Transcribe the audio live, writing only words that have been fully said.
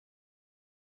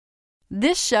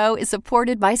This show is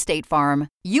supported by State Farm.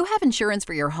 You have insurance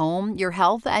for your home, your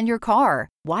health, and your car.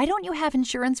 Why don't you have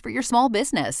insurance for your small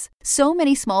business? So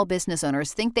many small business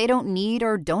owners think they don't need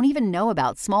or don't even know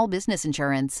about small business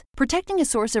insurance. Protecting a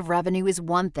source of revenue is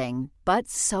one thing, but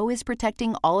so is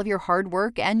protecting all of your hard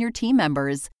work and your team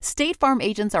members. State Farm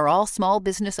agents are all small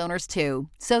business owners too,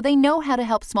 so they know how to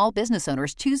help small business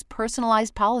owners choose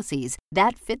personalized policies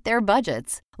that fit their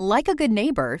budgets. Like a good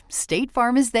neighbor, State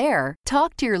Farm is there.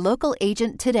 Talk to your local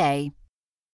agent today.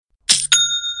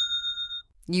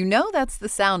 You know that's the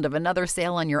sound of another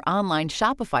sale on your online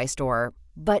Shopify store.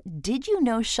 But did you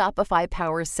know Shopify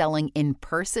powers selling in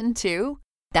person too?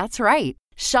 That's right.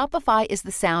 Shopify is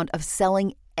the sound of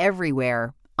selling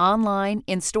everywhere. Online,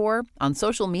 in-store, on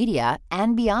social media,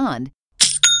 and beyond.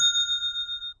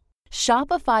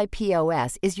 Shopify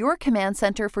POS is your command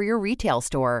center for your retail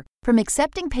store. From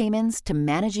accepting payments to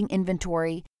managing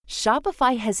inventory,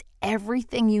 Shopify has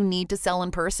everything you need to sell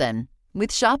in person.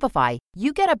 With Shopify,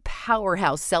 you get a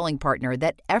powerhouse selling partner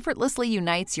that effortlessly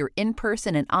unites your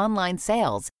in-person and online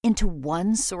sales into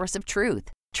one source of truth.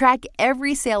 Track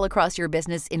every sale across your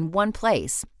business in one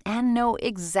place and know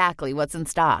exactly what's in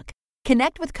stock.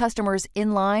 Connect with customers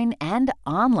in-line and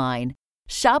online.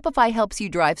 Shopify helps you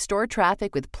drive store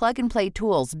traffic with plug-and-play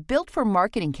tools built for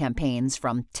marketing campaigns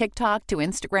from TikTok to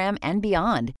Instagram and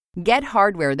beyond. Get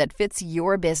hardware that fits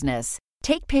your business.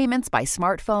 Take payments by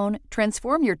smartphone,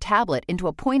 transform your tablet into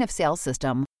a point-of-sale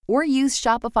system, or use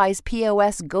Shopify's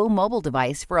POS Go mobile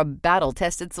device for a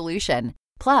battle-tested solution.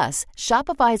 Plus,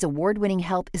 Shopify's award-winning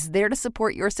help is there to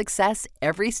support your success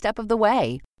every step of the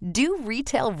way. Do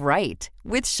retail right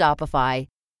with Shopify.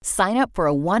 Sign up for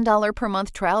a $1 per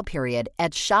month trial period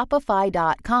at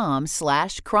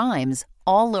shopify.com/crimes,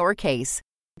 all lowercase.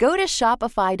 Go to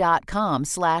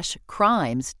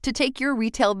shopify.com/crimes to take your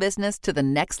retail business to the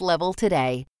next level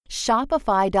today.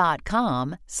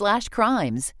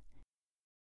 Shopify.com/crimes.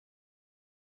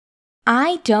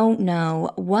 I don't know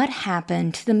what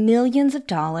happened to the millions of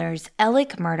dollars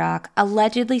Alec Murdaugh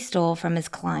allegedly stole from his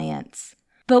clients.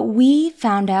 But we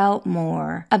found out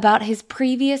more about his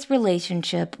previous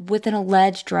relationship with an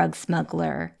alleged drug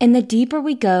smuggler. And the deeper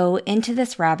we go into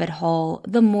this rabbit hole,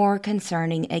 the more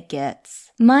concerning it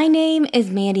gets. My name is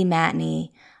Mandy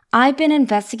Matney. I've been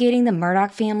investigating the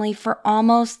Murdaugh family for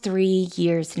almost 3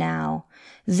 years now.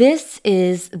 This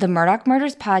is the Murdaugh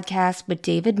Murders Podcast with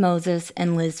David Moses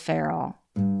and Liz Farrell.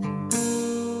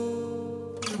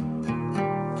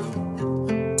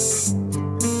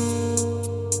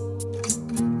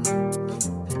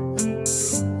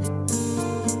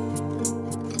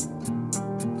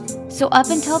 So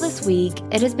up until this week,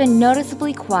 it has been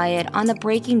noticeably quiet on the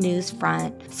breaking news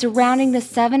front surrounding the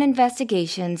 7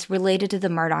 investigations related to the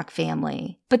Murdaugh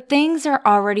family. But things are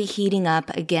already heating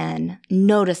up again,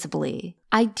 noticeably.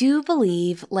 I do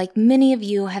believe, like many of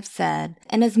you have said,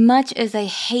 and as much as I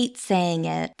hate saying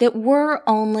it, that we're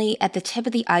only at the tip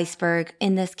of the iceberg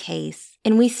in this case,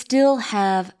 and we still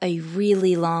have a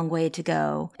really long way to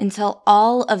go until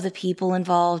all of the people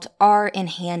involved are in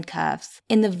handcuffs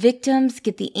and the victims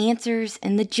get the answers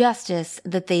and the justice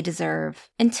that they deserve.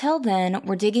 Until then,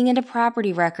 we're digging into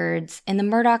property records and the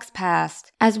Murdaugh's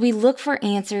past as we look for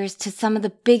answers to some of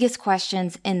the biggest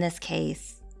questions in this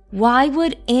case. Why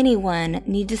would anyone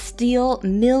need to steal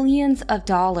millions of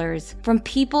dollars from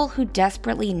people who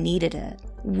desperately needed it?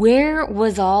 Where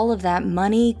was all of that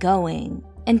money going?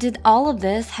 And did all of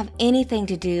this have anything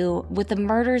to do with the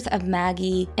murders of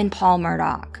Maggie and Paul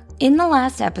Murdaugh? In the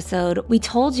last episode, we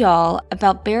told y'all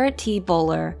about Barrett T.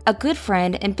 Bowler, a good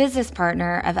friend and business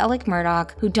partner of Alec Murdaugh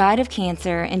who died of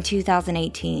cancer in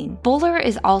 2018. Bowler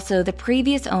is also the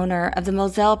previous owner of the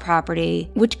Moselle property,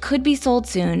 which could be sold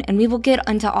soon, and we will get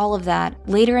into all of that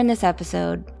later in this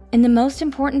episode. And the most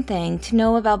important thing to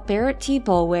know about Barrett T.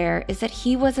 Bowler is that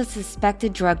he was a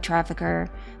suspected drug trafficker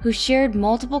who shared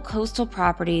multiple coastal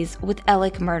properties with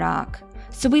Alec Murdaugh.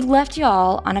 So we left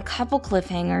y'all on a couple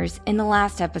cliffhangers in the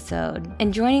last episode.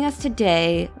 And joining us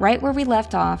today, right where we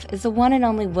left off, is the one and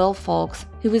only Will Folks,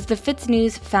 who is the Fitz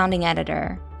News founding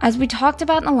editor. As we talked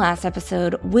about in the last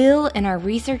episode, Will and our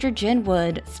researcher Jen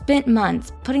Wood spent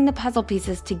months putting the puzzle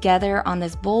pieces together on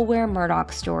this Bulwer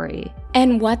Murdaugh story.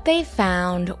 And what they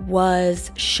found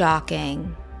was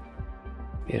shocking.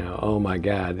 Oh my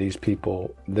God, these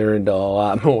people, they're into a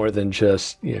lot more than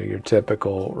just, your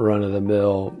typical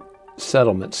run-of-the-mill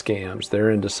settlement scams.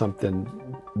 They're into something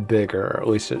bigger, or at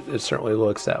least it certainly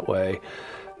looks that way.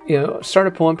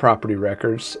 started pulling property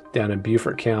records down in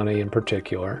Beaufort County in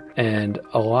particular, and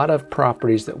a lot of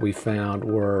properties that we found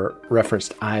were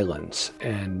referenced islands,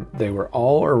 and they were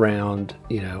all around,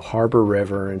 Harbor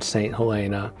River and St.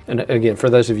 Helena. And again, for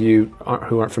those of you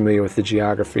who aren't familiar with the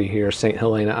geography here, St.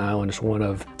 Helena Island is one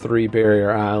of 3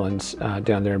 barrier islands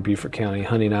down there in Beaufort County: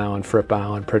 Hunting Island, Fripp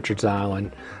Island, Pritchard's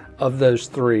Island. Of those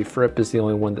 3, Fripp is the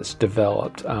only one that's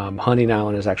developed. Hunting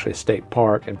Island is actually a state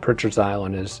park, and Pritchard's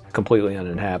Island is completely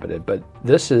uninhabited. But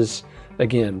this is,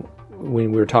 again,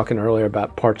 when we were talking earlier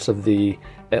about parts of the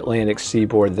Atlantic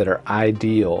seaboard that are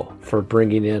ideal for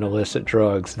bringing in illicit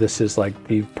drugs, this is like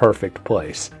the perfect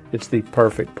place. It's the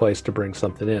perfect place to bring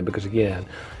something in because, again,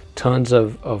 tons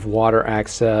of water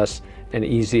access and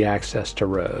easy access to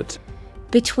roads.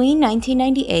 Between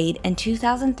 1998 and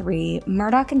 2003,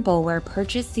 Murdoch and Bowler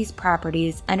purchased these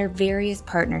properties under various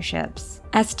partnerships.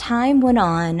 As time went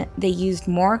on, they used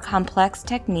more complex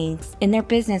techniques in their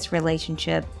business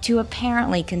relationship to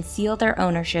apparently conceal their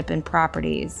ownership in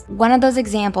properties. One of those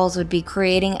examples would be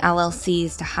creating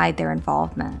LLCs to hide their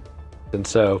involvement. And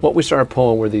so what we started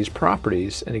pulling were these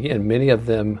properties, and again, many of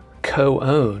them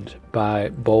co-owned by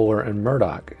Bowler and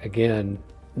Murdoch. Again,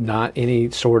 not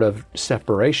any sort of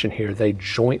separation here. They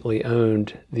jointly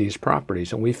owned these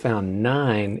properties, and we found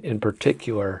 9 in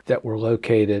particular that were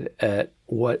located at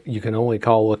what you can only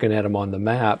call, looking at them on the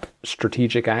map,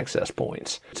 strategic access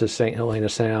points to St. Helena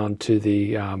Sound, to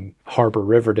the Harbor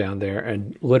River down there,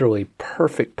 and literally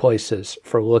perfect places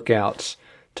for lookouts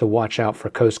to watch out for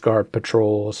Coast Guard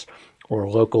patrols or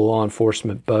local law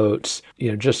enforcement boats,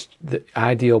 just the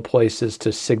ideal places to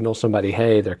signal somebody,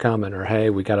 hey, they're coming, or hey,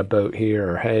 we got a boat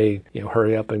here, or hey,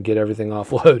 hurry up and get everything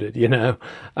offloaded,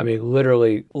 I mean,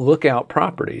 literally lookout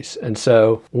properties. And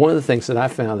so one of the things that I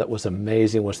found that was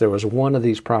amazing was there was one of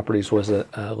these properties was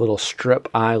a little strip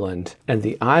island, and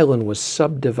the island was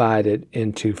subdivided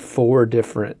into 4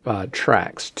 different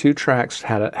tracts. 2 tracts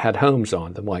had homes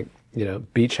on them, like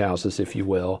beach houses, if you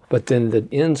will. But then the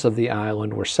ends of the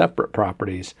island were separate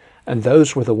properties, and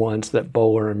those were the ones that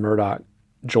Bowler and Murdoch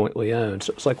jointly owned.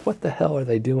 So it's like, what the hell are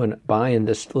they doing buying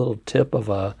this little tip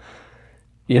of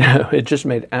it just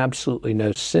made absolutely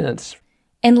no sense.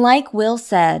 And like Will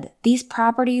said, these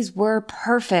properties were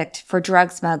perfect for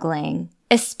drug smuggling,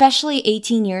 especially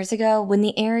 18 years ago when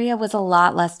the area was a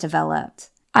lot less developed.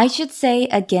 I should say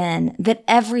again that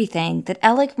everything that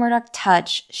Alec Murdoch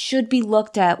touched should be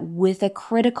looked at with a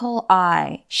critical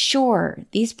eye. Sure,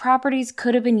 these properties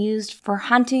could have been used for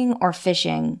hunting or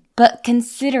fishing, but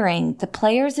considering the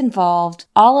players involved,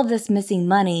 all of this missing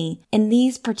money, and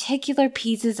these particular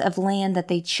pieces of land that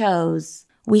they chose,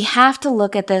 we have to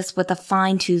look at this with a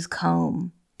fine-tooth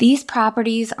comb. These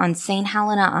properties on St.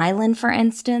 Helena Island, for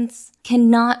instance,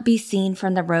 cannot be seen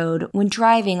from the road when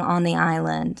driving on the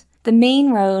island. The main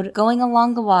road going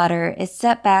along the water is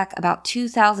set back about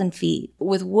 2,000 feet,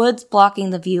 with woods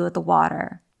blocking the view of the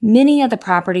water. Many of the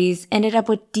properties ended up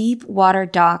with deep water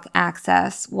dock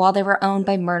access while they were owned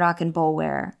by Murdoch and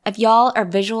Bowler. If y'all are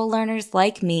visual learners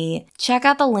like me, check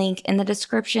out the link in the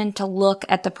description to look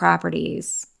at the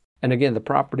properties. And again, the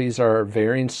properties are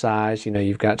varying size.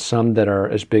 You've got some that are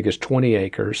as big as 20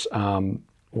 acres.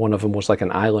 One of them was like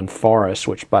an island forest,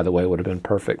 which, by the way, would have been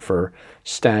perfect for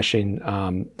stashing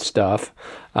stuff,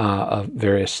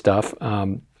 various stuff.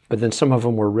 But then some of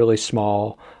them were really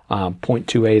small,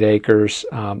 0.28 acres,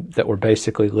 that were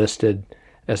basically listed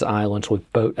as islands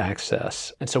with boat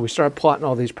access. And so we started plotting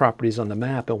all these properties on the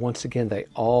map, and once again, they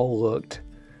all looked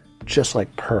just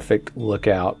like perfect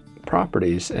lookout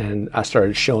properties. And I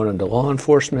started showing them to law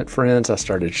enforcement friends. I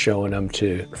started showing them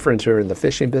to friends who are in the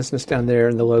fishing business down there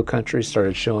in the Low Country.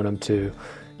 Started showing them to,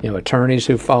 attorneys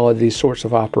who followed these sorts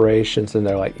of operations. And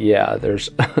they're like, yeah, there's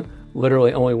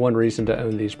literally only one reason to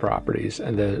own these properties,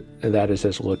 and that is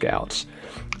as lookouts.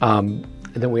 And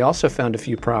then we also found a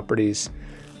few properties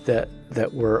that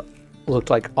looked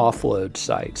like offload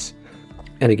sites.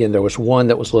 And again, there was one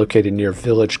that was located near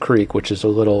Village Creek, which is a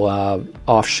little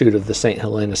offshoot of the St.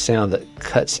 Helena Sound that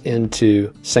cuts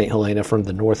into St. Helena from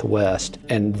the northwest.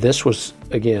 And this was,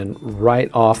 again, right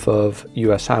off of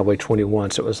US Highway 21.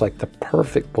 So it was like the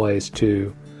perfect place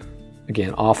to,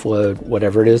 again, offload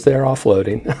whatever it is they're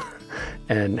offloading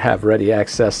and have ready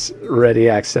access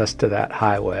to that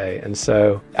highway. And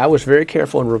so I was very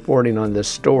careful in reporting on this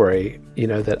story,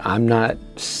 that I'm not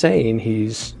saying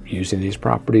he's using these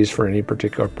properties for any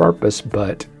particular purpose,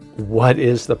 but what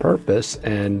is the purpose?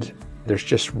 And there's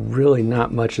just really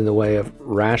not much in the way of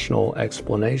rational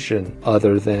explanation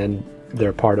other than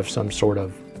they're part of some sort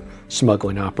of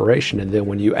smuggling operation. And then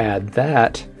when you add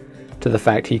that to the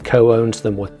fact he co-owns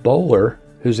them with Bowler,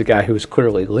 who's a guy who's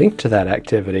clearly linked to that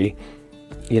activity,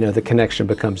 the connection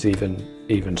becomes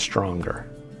even stronger.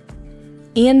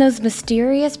 And those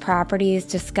mysterious properties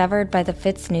discovered by the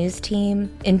Fitz News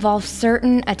team involve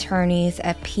certain attorneys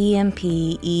at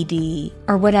PMP ED,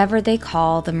 or whatever they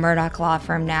call the Murdaugh law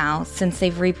firm now, since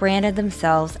they've rebranded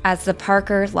themselves as the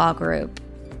Parker Law Group.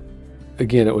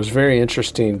 Again, it was very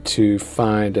interesting to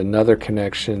find another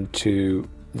connection to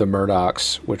the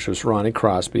Murdaughs, which was Ronnie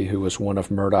Crosby, who was one of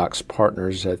Murdaugh's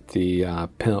partners at the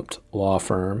Pimped law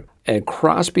firm. And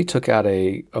Crosby took out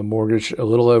a mortgage a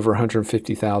little over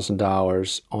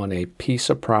 $150,000 on a piece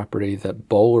of property that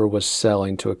Bowler was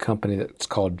selling to a company that's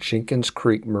called Jenkins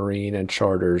Creek Marine and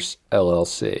Charters,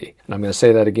 LLC. And I'm going to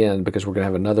say that again because we're going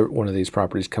to have another one of these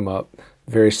properties come up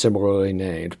very similarly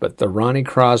named. But the Ronnie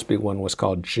Crosby one was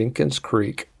called Jenkins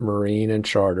Creek Marine and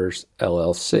Charters,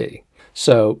 LLC.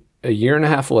 So a year and a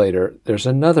half later, there's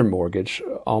another mortgage,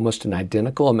 almost an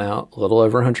identical amount, a little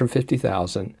over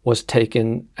 $150,000, was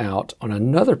taken out on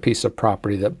another piece of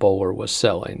property that Bowler was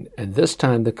selling. And this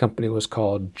time the company was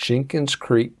called Jenkins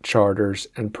Creek Charters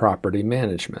and Property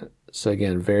Management. So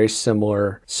again, very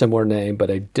similar name,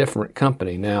 but a different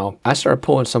company. Now, I started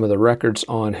pulling some of the records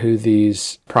on who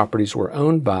these properties were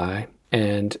owned by.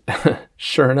 And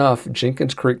sure enough,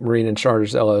 Jenkins Creek Marine and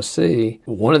Charters, LLC,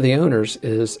 one of the owners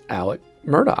is Alec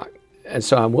Murdaugh. And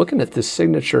so I'm looking at this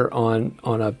signature on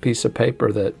a piece of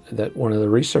paper that one of the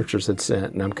researchers had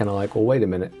sent, and I'm kind of like, well, wait a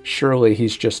minute. Surely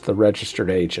he's just the registered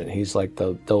agent. He's like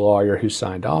the lawyer who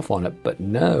signed off on it. But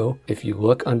no, if you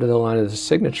look under the line of the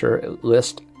signature, it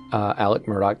lists Alec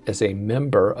Murdaugh as a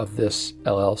member of this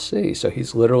LLC. So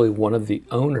he's literally one of the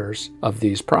owners of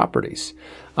these properties.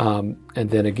 And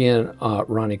then again,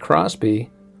 Ronnie Crosby,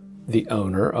 the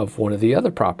owner of one of the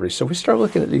other properties. So we start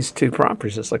looking at these two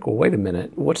properties. It's like, well, wait a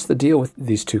minute. What's the deal with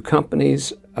these two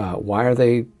companies? Why are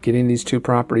they getting these two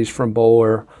properties from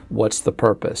Bowler? What's the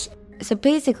purpose? So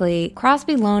basically,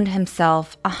 Crosby loaned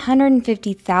himself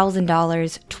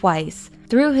 $150,000 twice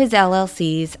through his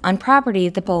LLCs on property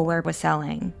that Bowler was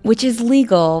selling, which is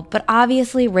legal, but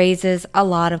obviously raises a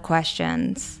lot of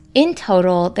questions. In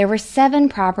total, there were 7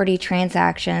 property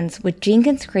transactions with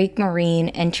Jenkins Creek Marine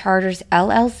and Charters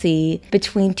LLC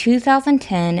between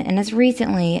 2010 and as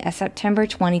recently as September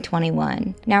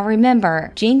 2021. Now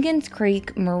remember, Jenkins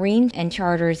Creek Marine and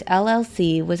Charters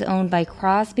LLC was owned by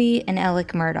Crosby and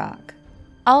Alec Murdaugh.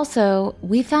 Also,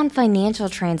 we found financial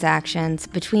transactions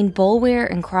between Bowler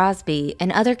and Crosby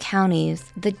and other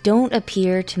counties that don't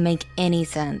appear to make any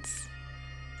sense.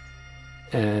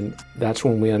 And that's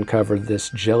when we uncovered this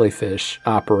Jellyfish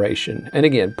operation. And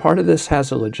again, part of this has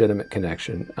a legitimate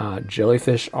connection.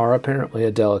 Jellyfish are apparently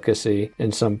a delicacy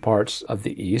in some parts of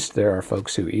the East. There are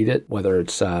folks who eat it, whether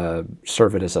it's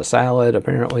serve it as a salad.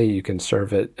 Apparently, you can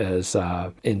serve it as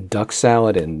in duck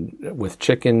salad and with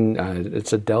chicken.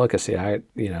 It's a delicacy. I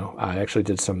actually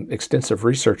did some extensive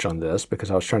research on this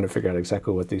because I was trying to figure out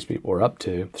exactly what these people were up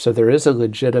to. So there is a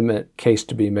legitimate case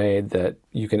to be made that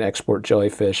you can export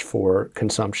jellyfish for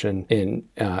consumption in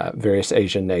various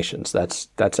Asian nations.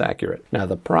 That's accurate. Now,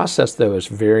 the process, though, is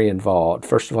very involved.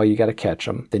 First of all, you got to catch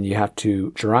them. Then you have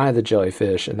to dry the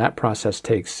jellyfish, and that process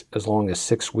takes as long as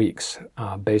 6 weeks.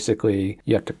 Basically,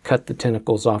 you have to cut the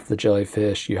tentacles off the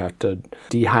jellyfish. You have to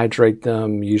dehydrate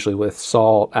them, usually with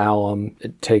salt, alum.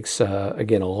 It takes,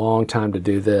 again, a long time to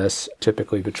do this,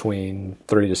 typically between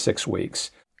 3 to 6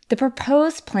 weeks. The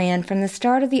proposed plan from the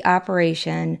start of the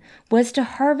operation was to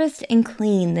harvest and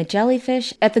clean the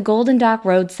jellyfish at the Golden Dock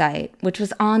Road site, which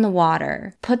was on the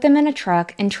water, put them in a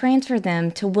truck, and transfer them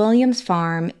to Williams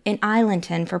Farm in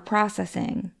Islandton for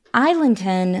processing.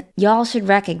 Islandton, y'all should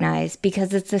recognize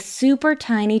because it's a super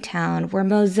tiny town where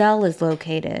Moselle is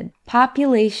located,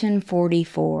 population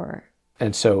 44.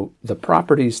 And so the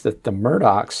properties that the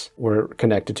Murdaughs were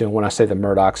connected to, and when I say the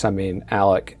Murdaughs, I mean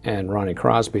Alec and Ronnie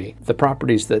Crosby, the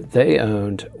properties that they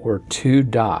owned were 2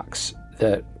 docks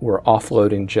that were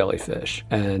offloading jellyfish.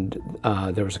 And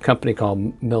there was a company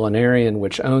called Millenarian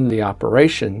which owned the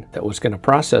operation that was going to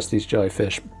process these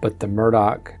jellyfish, but the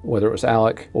Murdaugh, whether it was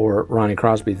Alec or Ronnie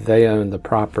Crosby, they owned the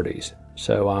properties.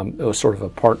 So it was sort of a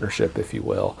partnership, if you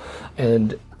will.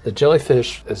 And the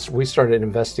jellyfish, as we started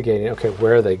investigating, okay,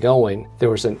 where are they going? There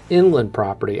was an inland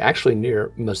property actually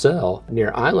near Moselle,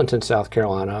 near Islandton, South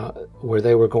Carolina, where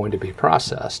they were going to be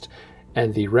processed.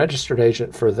 And the registered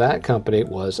agent for that company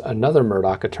was another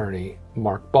Murdaugh attorney,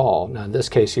 Mark Ball. Now, in this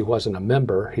case, he wasn't a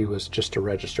member. He was just a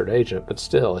registered agent, but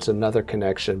still, it's another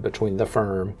connection between the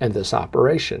firm and this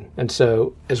operation. And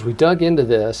so as we dug into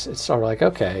this, it's sort of like,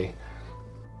 okay.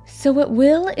 So what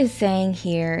Will is saying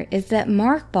here is that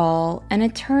Mark Ball, an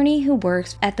attorney who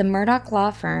works at the Murdoch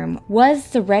law firm, was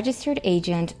the registered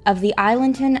agent of the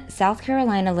Islandton, South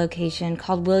Carolina location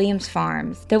called Williams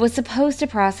Farms that was supposed to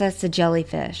process the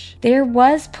jellyfish. There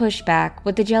was pushback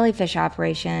with the jellyfish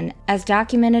operation, as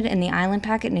documented in the Island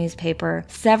Packet newspaper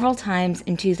several times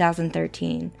in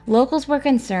 2013. Locals were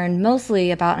concerned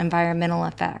mostly about environmental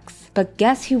effects. But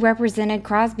guess who represented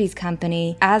Crosby's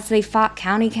company as they fought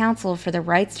county council for the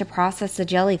rights to process the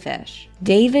jellyfish?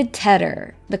 David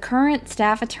Tedder, the current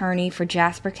staff attorney for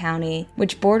Jasper County,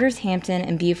 which borders Hampton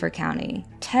and Beaufort County.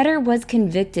 Tedder was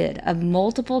convicted of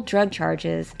multiple drug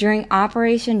charges during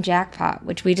Operation Jackpot,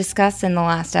 which we discussed in the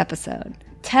last episode.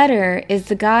 Tedder is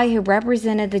the guy who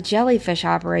represented the jellyfish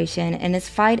operation in his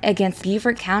fight against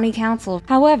Beaufort County Council.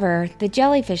 However, the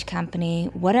jellyfish company,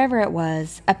 whatever it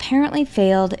was, apparently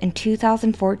failed in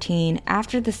 2014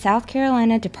 after the South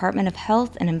Carolina Department of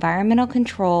Health and Environmental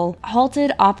Control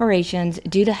halted operations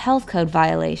due to health code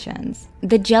violations.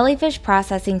 The jellyfish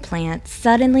processing plant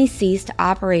suddenly ceased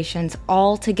operations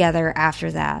altogether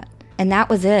after that. And that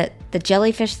was it. The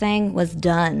jellyfish thing was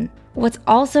done. What's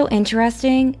also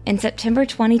interesting, in September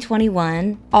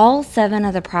 2021, all 7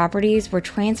 of the properties were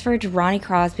transferred to Ronnie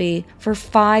Crosby for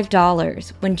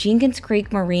 $5 when Jenkins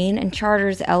Creek Marine and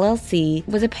Charters LLC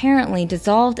was apparently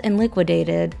dissolved and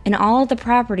liquidated, and all of the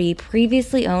property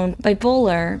previously owned by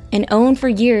Buller and owned for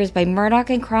years by Murdoch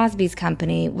and Crosby's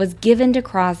company was given to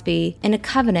Crosby in a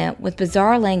covenant with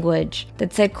bizarre language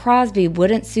that said Crosby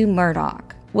wouldn't sue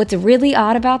Murdoch. What's really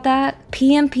odd about that,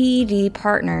 PMPED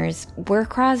Partners, where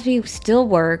Crosby still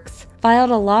works, filed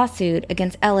a lawsuit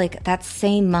against Ellick that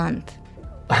same month.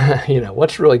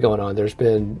 What's really going on? There's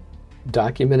been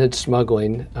documented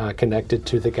smuggling connected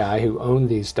to the guy who owned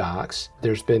these docks.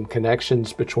 There's been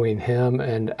connections between him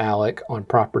and Alec on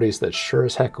properties that sure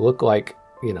as heck look like,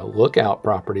 lookout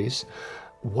properties.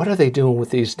 What are they doing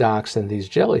with these docks and these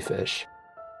jellyfish?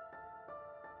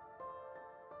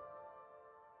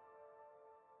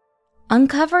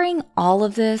 Uncovering all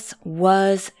of this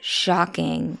was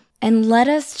shocking and led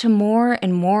us to more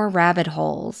and more rabbit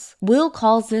holes. Will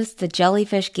calls this the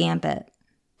jellyfish gambit.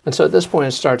 And so at this point,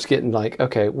 it starts getting like,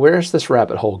 okay, where's this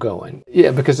rabbit hole going? Yeah,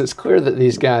 because it's clear that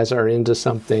these guys are into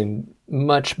something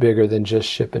much bigger than just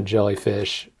shipping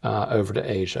jellyfish over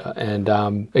to Asia. And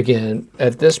again,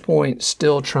 at this point,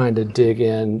 still trying to dig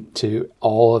into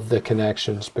all of the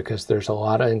connections because there's a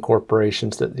lot of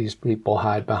incorporations that these people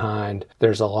hide behind.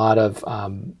 There's a lot of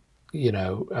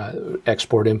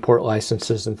export-import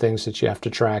licenses and things that you have to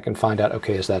track and find out,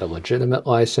 okay, is that a legitimate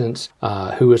license?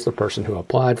 Who is the person who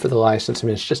applied for the license? I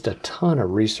mean, it's just a ton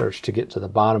of research to get to the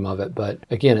bottom of it. But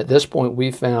again, at this point,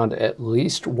 we found at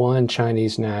least one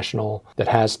Chinese national that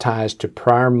has ties to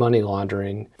prior money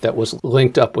laundering that was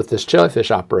linked up with this jellyfish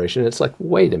operation. It's like,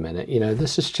 wait a minute,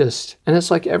 this is just, and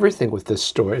it's like everything with this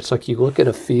story. It's like you look at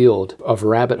a field of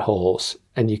rabbit holes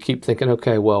and you keep thinking,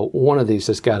 okay, well, one of these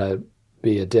has got to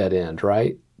be a dead end,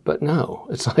 right? But no,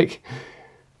 it's like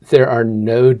there are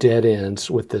no dead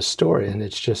ends with this story, and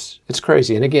it's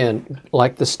crazy. And again,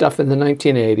 like the stuff in the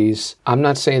 1980s, I'm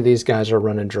not saying these guys are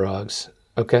running drugs,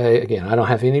 okay? Again, I don't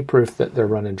have any proof that they're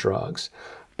running drugs,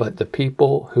 but the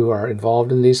people who are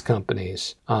involved in these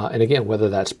companies, and again, whether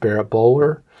that's Barrett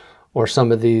Bowler or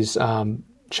some of these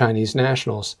Chinese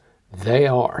nationals, they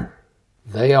are.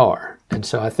 And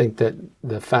so I think that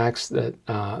the facts that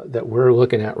we're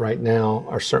looking at right now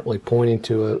are certainly pointing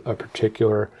to a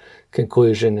particular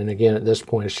conclusion. And again, at this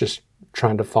point, it's just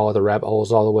trying to follow the rabbit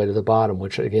holes all the way to the bottom,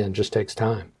 which again, just takes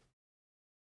time.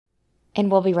 And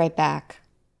we'll be right back.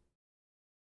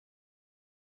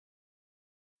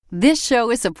 This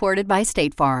show is supported by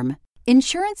State Farm.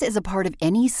 Insurance is a part of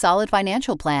any solid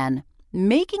financial plan.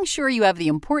 Making sure you have the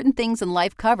important things in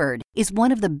life covered is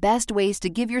one of the best ways to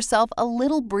give yourself a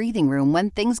little breathing room when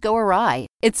things go awry.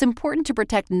 It's important to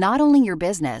protect not only your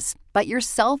business, but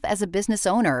yourself as a business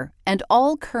owner and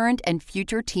all current and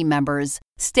future team members.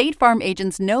 State Farm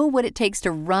agents know what it takes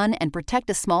to run and protect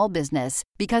a small business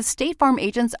because State Farm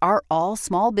agents are all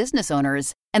small business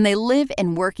owners and they live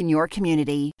and work in your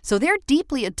community. So they're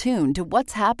deeply attuned to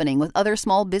what's happening with other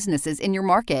small businesses in your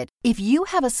market. If you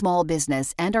have a small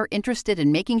business and are interested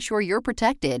in making sure you're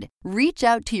protected, reach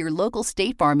out to your local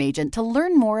State Farm agent to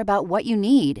learn more about what you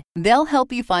need. They'll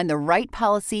help you find the right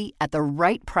policy at the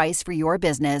right price for your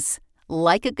business.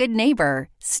 Like a good neighbor,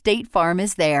 State Farm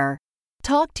is there.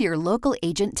 Talk to your local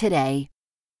agent today.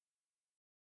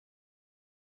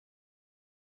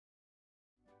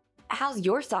 How's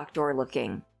your sock drawer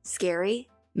looking? Scary?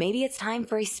 Maybe it's time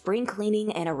for a spring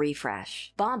cleaning and a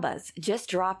refresh. Bombas just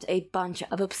dropped a bunch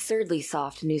of absurdly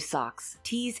soft new socks,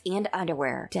 tees, and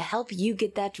underwear to help you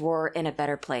get that drawer in a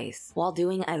better place while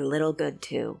doing a little good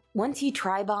too. Once you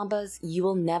try Bombas, you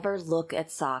will never look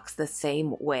at socks the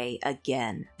same way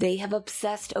again. They have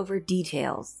obsessed over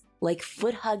details, like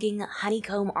foot-hugging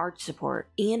honeycomb arch support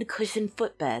and cushioned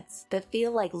footbeds that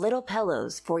feel like little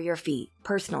pillows for your feet.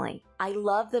 Personally, I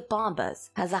love that Bombas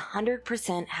has a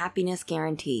 100% happiness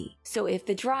guarantee. So if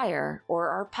the dryer or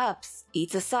our pups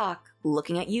eats a sock,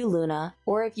 looking at you, Luna,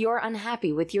 or if you're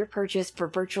unhappy with your purchase for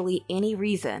virtually any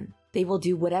reason, they will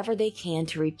do whatever they can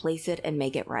to replace it and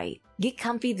make it right. Get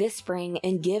comfy this spring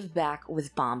and give back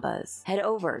with Bombas. Head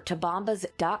over to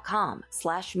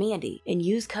bombas.com/Mandy and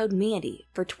use code Mandy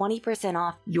for 20%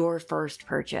 off your first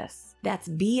purchase. That's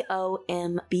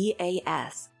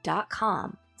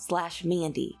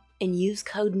BOMBAS.com/Mandy and use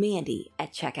code Mandy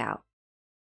at checkout.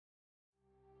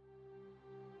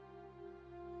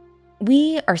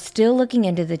 We are still looking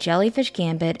into the Jellyfish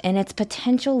Gambit and its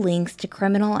potential links to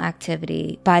criminal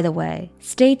activity. By the way,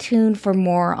 stay tuned for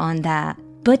more on that.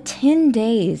 But 10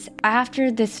 days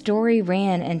after this story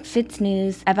ran in Fitz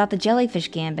News about the Jellyfish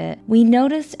Gambit, we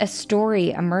noticed a story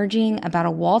emerging about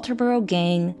a Walterboro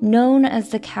gang known as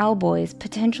the Cowboys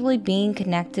potentially being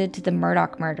connected to the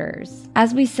Murdaugh murders.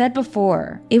 As we said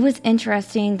before, it was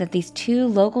interesting that these two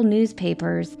local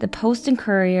newspapers, the Post and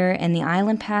Courier and the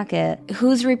Island Packet,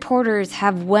 whose reporters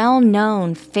have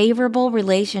well-known favorable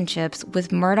relationships with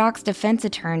Murdaugh's defense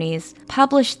attorneys,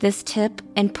 published this tip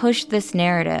and pushed this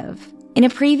narrative. In a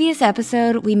previous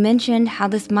episode, we mentioned how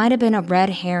this might have been a red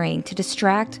herring to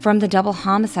distract from the double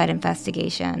homicide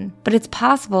investigation, but it's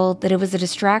possible that it was a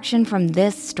distraction from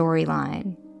this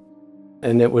storyline.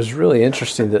 And it was really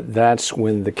interesting that that's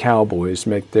when the Cowboys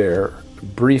make their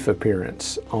brief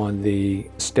appearance on the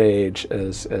stage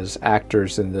as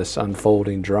actors in this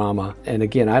unfolding drama. And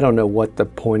again, I don't know what the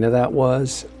point of that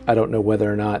was. I don't know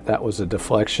whether or not that was a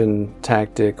deflection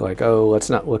tactic, like, oh, let's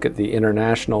not look at the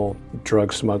international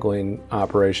drug smuggling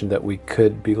operation that we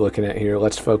could be looking at here.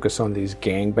 Let's focus on these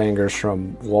gangbangers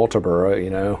from Walterboro, you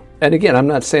know. And again, I'm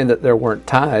not saying that there weren't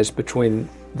ties between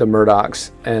the Murdaughs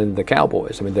and the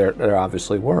Cowboys. I mean, there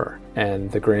obviously were.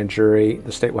 And the grand jury,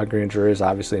 the statewide grand jury is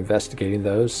obviously investigating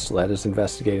those. SLED is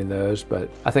investigating those. But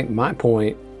I think my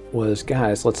point was,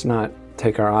 guys, let's not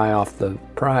take our eye off the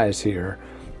prize here.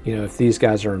 You know, if these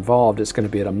guys are involved, it's going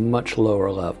to be at a much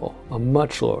lower level.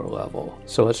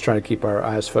 So let's try to keep our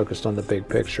eyes focused on the big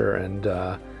picture. And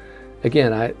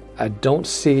again, I don't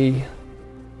see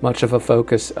much of a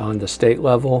focus on the state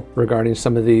level regarding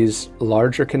some of these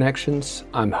larger connections.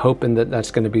 I'm hoping that that's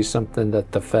going to be something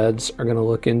that the feds are going to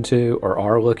look into or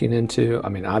are looking into. I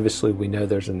mean, obviously we know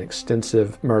there's an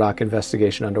extensive Murdaugh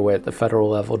investigation underway at the federal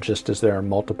level, just as there are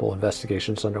multiple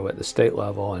investigations underway at the state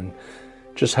level, and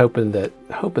just hoping that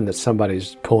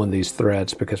somebody's pulling these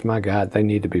threads, because my God, they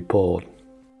need to be pulled.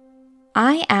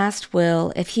 I asked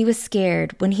Will if he was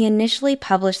scared when he initially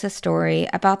published the story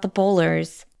about the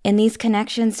bowlers and these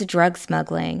connections to drug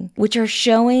smuggling, which are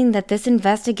showing that this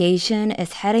investigation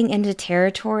is heading into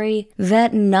territory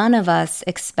that none of us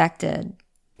expected.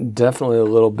 Definitely a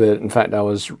little bit. In fact, I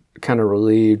was kind of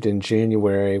relieved in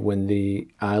January when the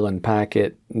Island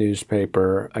Packet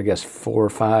newspaper, I guess 4 or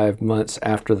 5 months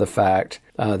after the fact,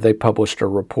 they published a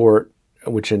report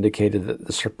which indicated that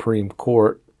the Supreme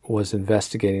Court was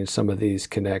investigating some of these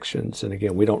connections. And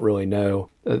again, we don't really know.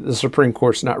 The Supreme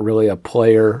Court's not really a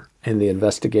player in the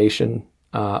investigation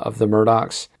of the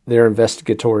Murdaughs. Their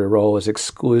investigatory role is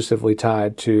exclusively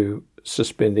tied to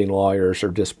suspending lawyers or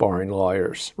disbarring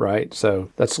lawyers, right? So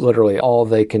that's literally all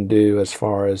they can do as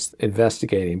far as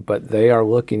investigating, but they are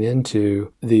looking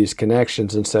into these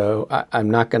connections. And so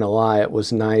I'm not going to lie, it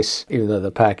was nice, even though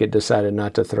the Packet decided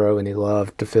not to throw any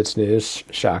love to Fitz News,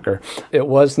 shocker. It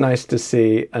was nice to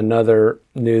see another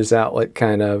news outlet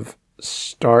kind of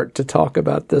start to talk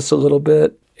about this a little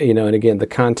bit. You know, and again, the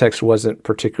context wasn't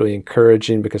particularly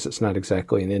encouraging because it's not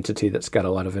exactly an entity that's got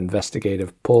a lot of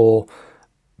investigative pull.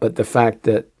 But the fact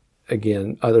that,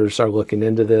 again, others are looking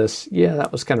into this, yeah,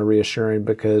 that was kind of reassuring,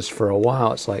 because for a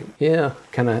while it's like, yeah,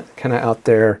 kind of out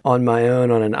there on my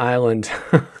own on an island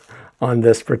on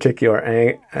this particular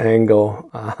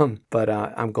angle. But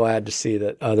I'm glad to see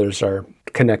that others are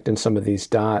connecting some of these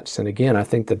dots. And again, I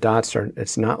think the dots are,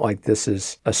 it's not like this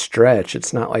is a stretch.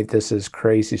 It's not like this is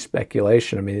crazy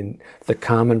speculation. I mean, the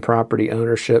common property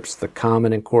ownerships, the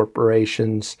common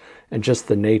incorporations, and just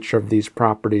the nature of these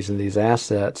properties and these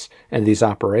assets and these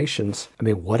operations. I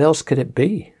mean, what else could it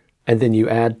be? And then you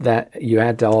add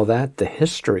to all that the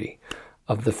history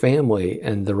of the family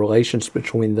and the relations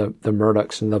between the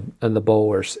Murdochs and the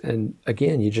Bowlers. And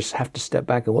again, you just have to step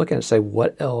back and look at it and say,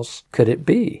 what else could it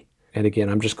be? And again,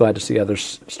 I'm just glad to see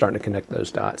others starting to connect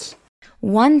those dots.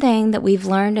 One thing that we've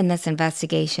learned in this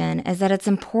investigation is that it's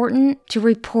important to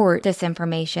report this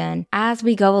information as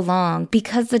we go along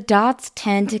because the dots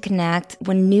tend to connect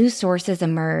when new sources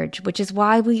emerge, which is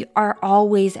why we are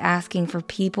always asking for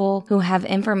people who have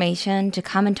information to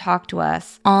come and talk to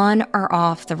us on or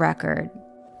off the record.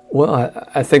 Well,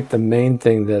 I think the main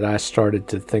thing that I started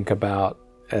to think about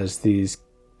as these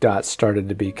dots started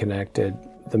to be connected,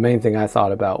 the main thing I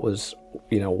thought about was,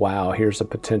 wow, here's a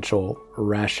potential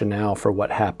rationale for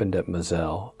what happened at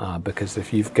Moselle. Because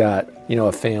if you've got,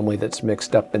 a family that's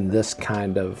mixed up in this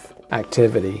kind of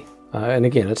activity, and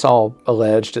again, it's all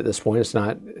alleged at this point. It's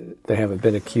not, they haven't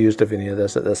been accused of any of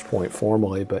this at this point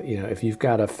formally, but, if you've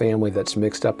got a family that's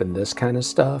mixed up in this kind of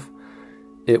stuff,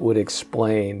 it would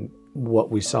explain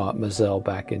what we saw at Moselle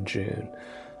back in June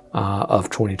of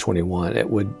 2021. It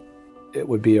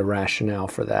would be a rationale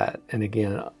for that. And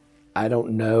again, I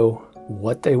don't know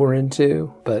what they were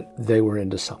into, but they were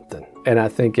into something. And I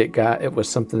think it was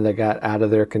something that got out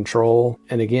of their control.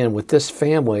 And again, with this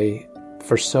family,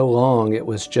 for so long, it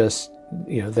was just,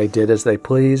 they did as they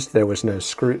pleased. There was no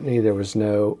scrutiny. There was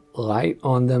no light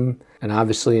on them. And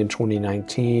obviously in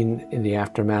 2019, in the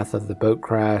aftermath of the boat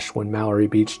crash, when Mallory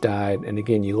Beach died, and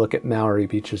again, you look at Mallory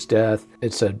Beach's death,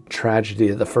 it's a tragedy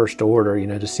of the first order,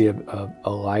 to see a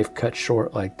life cut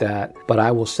short like that. But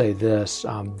I will say this,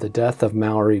 the death of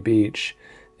Mallory Beach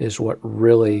is what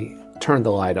really turned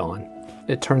the light on.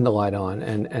 It turned the light on,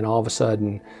 and all of a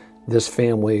sudden, this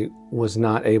family was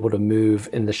not able to move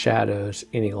in the shadows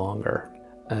any longer.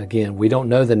 Again, we don't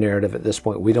know the narrative at this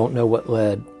point. We don't know what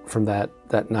led from that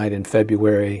night in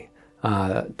February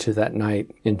to that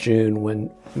night in June when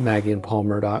Maggie and Paul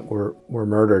Murdoch were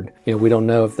murdered. We don't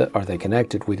know if are they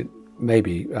connected.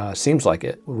 Maybe seems like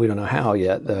it. We don't know how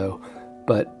yet though.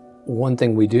 But one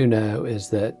thing we do know is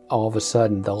that all of a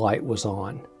sudden the light was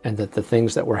on, and that the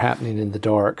things that were happening in the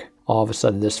dark, all of a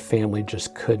sudden this family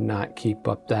just could not keep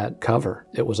up that cover.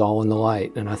 It was all in the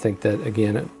light. And I think that,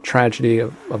 again, a tragedy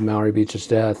of Mallory Beach's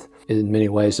death in many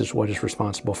ways is what is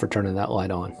responsible for turning that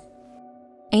light on.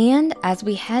 And as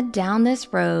we head down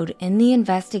this road in the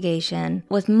investigation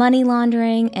with money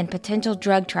laundering and potential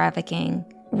drug trafficking,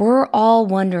 we're all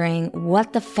wondering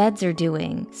what the feds are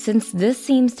doing, since this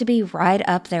seems to be right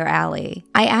up their alley.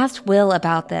 I asked Will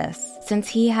about this, since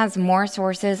he has more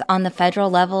sources on the federal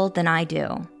level than I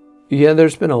do. Yeah,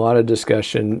 there's been a lot of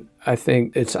discussion. I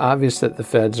think it's obvious that the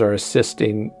feds are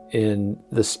assisting in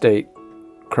the state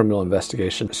criminal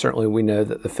investigation. Certainly we know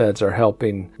that the feds are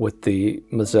helping with the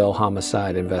Moselle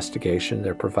homicide investigation.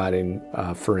 They're providing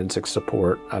forensic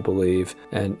support, I believe,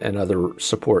 and other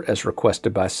support as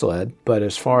requested by SLED. But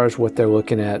as far as what they're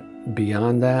looking at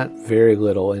beyond that, very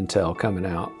little intel coming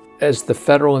out. As the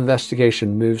federal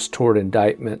investigation moves toward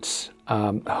indictments,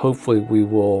 hopefully we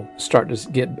will start to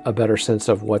get a better sense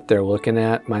of what they're looking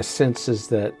at. My sense is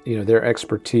that, their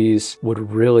expertise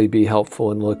would really be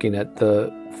helpful in looking at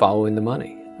following the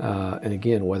money. And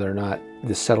again, whether or not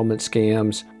the settlement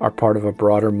scams are part of a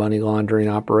broader money laundering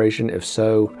operation. If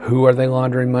so, who are they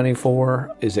laundering money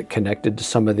for? Is it connected to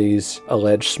some of these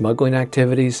alleged smuggling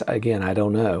activities? Again, I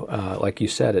don't know. Like you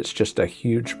said, it's just a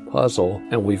huge puzzle,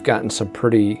 and we've gotten some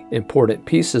pretty important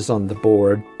pieces on the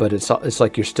board, but it's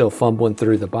like you're still fumbling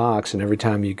through the box, and every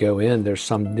time you go in, there's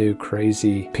some new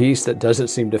crazy piece that doesn't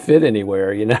seem to fit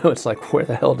anywhere. It's like, where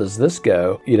the hell does this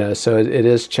go? So it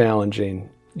is challenging.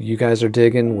 You guys are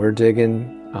digging, we're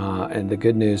digging, and the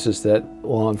good news is that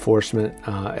law enforcement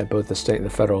at both the state and the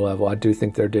federal level, I do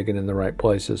think they're digging in the right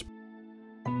places.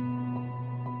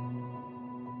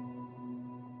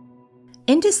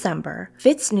 In December,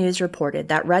 Fitz News reported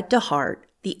that Rhett DeHart,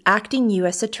 the acting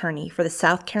U.S. Attorney for the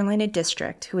South Carolina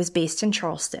District, who is based in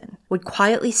Charleston, would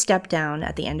quietly step down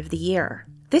at the end of the year.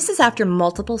 This is after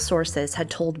multiple sources had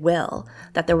told Will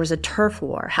that there was a turf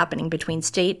war happening between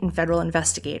state and federal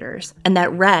investigators, and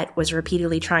that Rhett was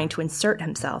repeatedly trying to insert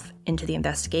himself into the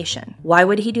investigation. Why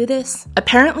would he do this?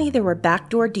 Apparently, there were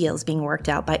backdoor deals being worked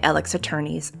out by Alex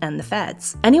attorneys and the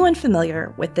feds. Anyone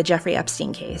familiar with the Jeffrey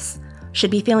Epstein case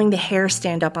should be feeling the hair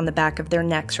stand up on the back of their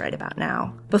necks right about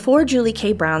now. Before Julie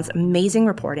K. Brown's amazing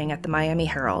reporting at the Miami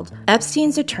Herald,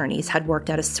 Epstein's attorneys had worked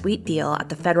out a sweet deal at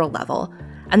the federal level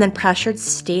and then pressured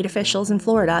state officials in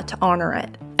Florida to honor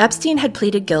it. Epstein had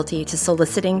pleaded guilty to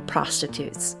soliciting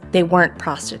prostitutes. They weren't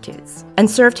prostitutes, and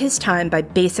served his time by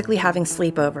basically having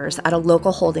sleepovers at a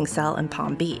local holding cell in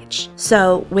Palm Beach.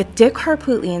 So, with Dick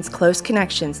Harpootlian's close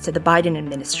connections to the Biden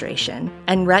administration,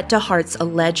 and Rhett DeHart's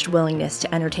alleged willingness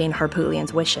to entertain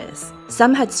Harpootlian's wishes,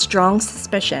 some had strong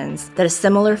suspicions that a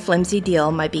similar flimsy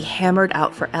deal might be hammered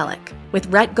out for Alec. With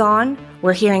Rhett gone,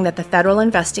 we're hearing that the federal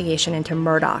investigation into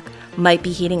Murdaugh might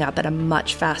be heating up at a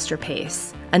much faster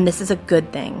pace. And this is a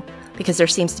good thing, because there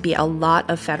seems to be a lot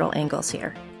of federal angles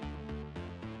here.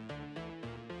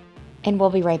 And we'll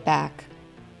be right back.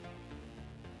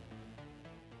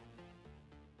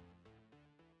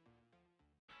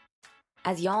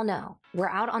 As y'all know, we're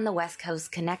out on the West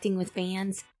Coast connecting with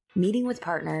fans, meeting with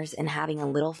partners, and having a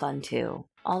little fun too.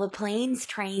 All the planes,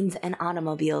 trains, and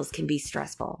automobiles can be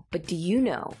stressful, but do you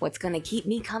know what's going to keep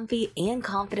me comfy and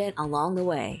confident along the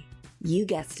way? You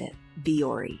guessed it,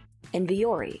 Vuori. And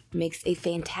Vuori makes a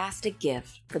fantastic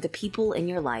gift for the people in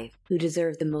your life who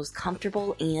deserve the most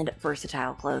comfortable and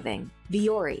versatile clothing.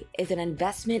 Vuori is an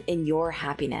investment in your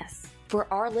happiness.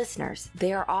 For our listeners,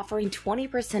 they are offering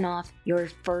 20% off your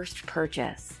first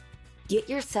purchase. Get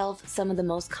yourself some of the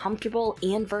most comfortable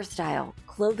and versatile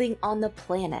clothing on the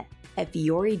planet at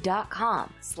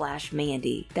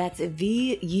vuori.com/Mandy. That's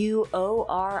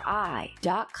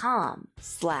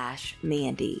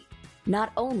VUORI.com/Mandy.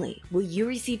 Not only will you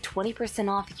receive 20%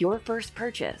 off your first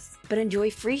purchase, but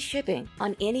enjoy free shipping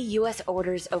on any U.S.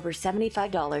 orders over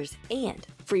 $75 and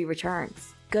free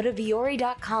returns. Go to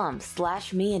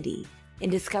vuori.com/Mandy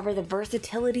and discover the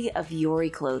versatility of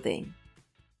Vuori clothing.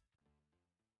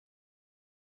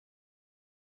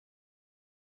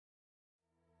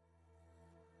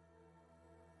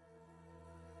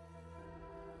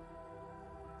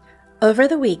 Over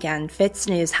the weekend, Fitz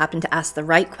News happened to ask the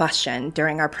right question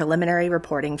during our preliminary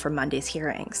reporting for Monday's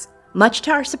hearings. Much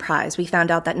to our surprise, we found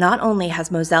out that not only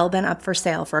has Moselle been up for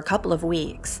sale for a couple of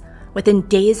weeks, within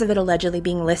days of it allegedly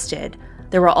being listed,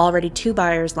 there were already 2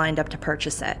 buyers lined up to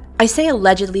purchase it. I say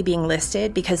allegedly being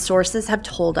listed because sources have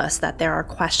told us that there are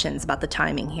questions about the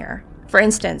timing here. For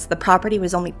instance, the property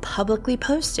was only publicly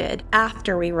posted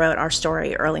after we wrote our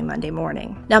story early Monday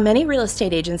morning. Now, many real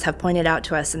estate agents have pointed out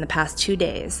to us in the past 2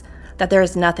 days that there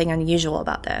is nothing unusual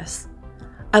about this.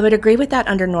 I would agree with that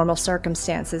under normal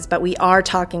circumstances, but we are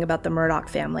talking about the Murdaugh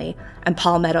family and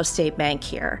Palmetto State Bank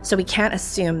here, so we can't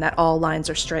assume that all lines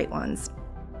are straight ones.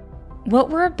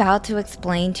 What we're about to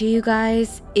explain to you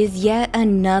guys is yet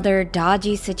another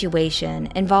dodgy situation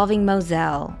involving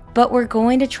Moselle, but we're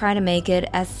going to try to make it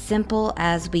as simple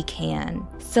as we can.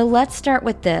 So let's start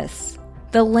with this.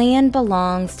 The land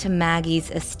belongs to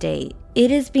Maggie's estate. It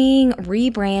is being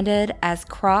rebranded as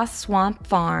Cross Swamp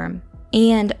Farm,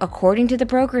 and according to the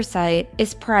broker site,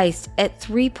 is priced at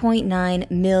 $3.9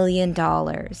 million.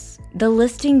 The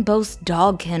listing boasts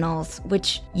dog kennels,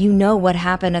 which you know what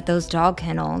happened at those dog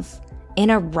kennels,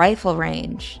 and a rifle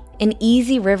range, and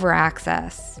easy river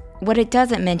access. What it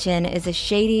doesn't mention is a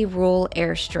shady rural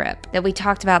airstrip that we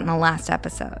talked about in the last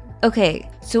episode. Okay,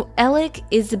 so Alec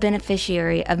is the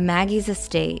beneficiary of Maggie's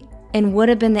estate and would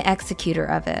have been the executor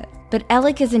of it. But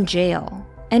Alec is in jail.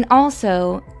 And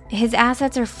also, his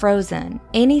assets are frozen.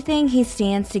 Anything he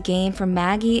stands to gain from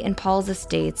Maggie and Paul's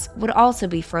estates would also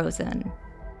be frozen.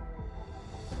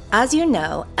 As you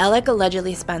know, Alec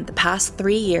allegedly spent the past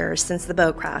 3 years since the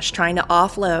boat crash trying to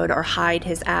offload or hide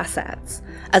his assets,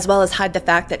 as well as hide the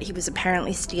fact that he was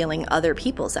apparently stealing other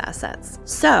people's assets.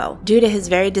 So, due to his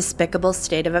very despicable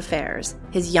state of affairs,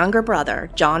 his younger brother,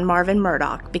 John Marvin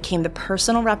Murdaugh, became the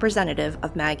personal representative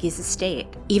of Maggie's estate,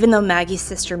 even though Maggie's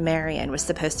sister Marion was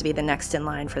supposed to be the next in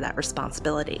line for that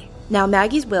responsibility. Now,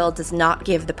 Maggie's will does not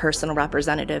give the personal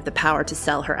representative the power to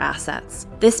sell her assets.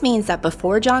 This means that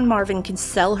before John Marvin can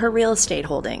sell her real estate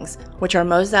holdings, which are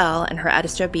Moselle and her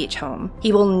Edisto Beach home,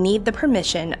 he will need the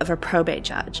permission of a probate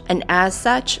judge, and as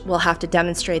such, will have to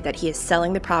demonstrate that he is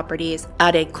selling the properties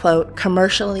at a, quote,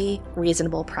 commercially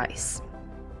reasonable price.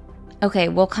 Okay,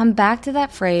 we'll come back to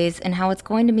that phrase and how it's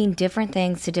going to mean different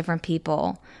things to different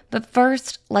people. But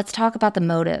first, let's talk about the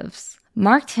motives.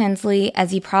 Mark Tinsley,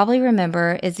 as you probably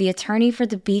remember, is the attorney for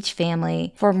the Beach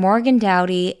family for Morgan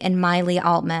Dowdy and Miley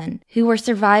Altman, who were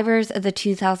survivors of the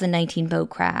 2019 boat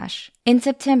crash. In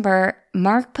September,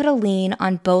 Mark put a lien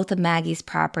on both of Maggie's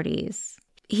properties.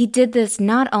 He did this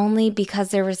not only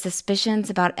because there were suspicions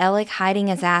about Alec hiding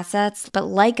his assets, but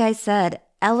like I said,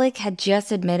 Alec had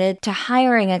just admitted to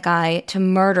hiring a guy to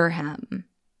murder him.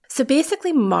 So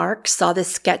basically, Mark saw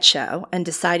this sketch show and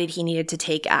decided he needed to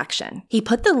take action. He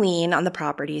put the lien on the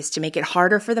properties to make it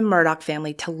harder for the Murdaugh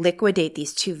family to liquidate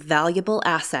these two valuable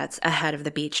assets ahead of the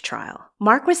Beach trial.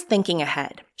 Mark was thinking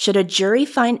ahead. Should a jury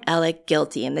find Alec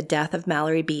guilty in the death of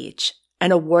Mallory Beach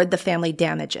and award the family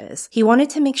damages, he wanted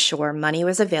to make sure money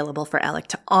was available for Alec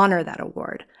to honor that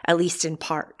award, at least in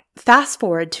part. Fast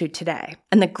forward to today,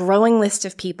 and the growing list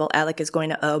of people Alec is going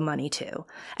to owe money to,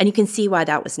 and you can see why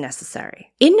that was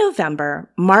necessary. In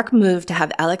November, Mark moved to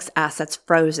have Alec's assets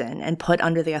frozen and put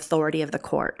under the authority of the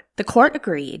court. The court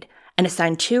agreed and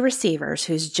assigned 2 receivers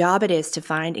whose job it is to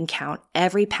find and count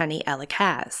every penny Alec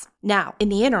has. Now, in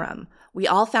the interim, we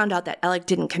all found out that Alec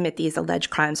didn't commit these alleged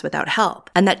crimes without help,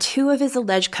 and that 2 of his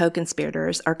alleged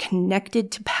co-conspirators are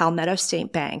connected to Palmetto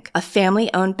State Bank, a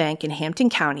family-owned bank in Hampton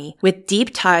County with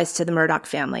deep ties to the Murdaugh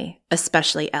family,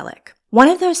 especially Alec. One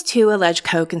of those 2 alleged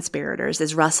co-conspirators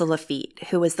is Russell Lafitte,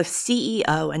 who was the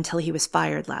CEO until he was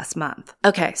fired last month.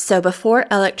 Okay, so before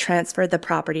Alec transferred the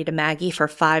property to Maggie for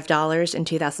 $5 in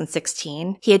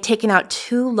 2016, he had taken out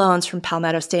 2 loans from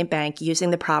Palmetto State Bank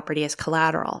using the property as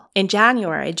collateral. In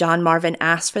January, John Marvin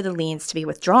asked for the liens to be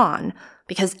withdrawn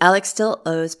because Alec still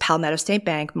owes Palmetto State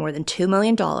Bank more than $2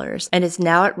 million and is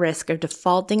now at risk of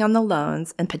defaulting on the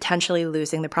loans and potentially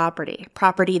losing the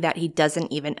property that he doesn't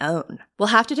even own. We'll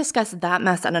have to discuss that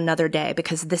mess on another day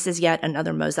because this is yet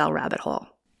another Moselle rabbit hole.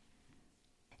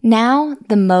 Now,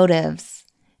 the motives.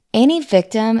 Any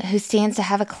victim who stands to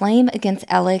have a claim against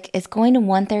Alec is going to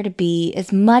want there to be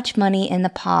as much money in the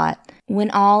pot when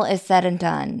all is said and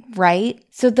done, right?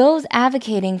 So those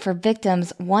advocating for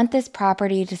victims want this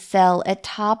property to sell at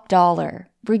top dollar,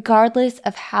 regardless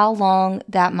of how long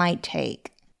that might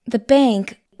take. The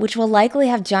bank, which will likely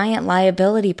have giant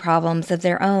liability problems of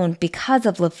their own because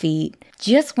of Lafitte,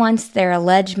 just wants their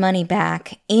alleged money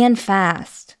back, and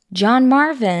fast. John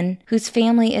Marvin, whose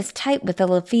family is tight with the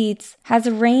Lafittes, has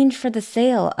arranged for the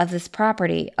sale of this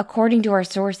property, according to our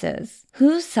sources.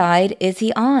 Whose side is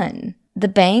he on? The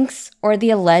banks or the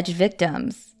alleged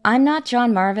victims? I'm not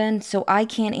John Marvin, so I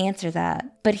can't answer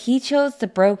that. But he chose the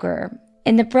broker,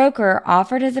 and the broker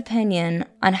offered his opinion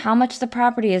on how much the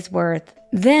property is worth.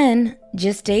 Then,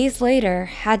 just days later,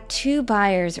 had 2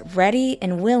 buyers ready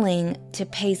and willing to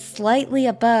pay slightly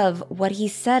above what he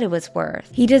said it was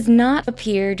worth. He does not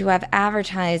appear to have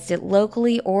advertised it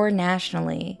locally or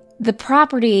nationally. The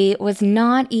property was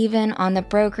not even on the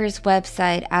broker's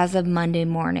website as of Monday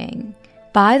morning.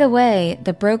 By the way,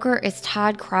 the broker is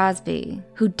Todd Crosby,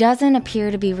 who doesn't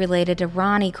appear to be related to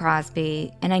Ronnie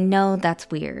Crosby, and I know that's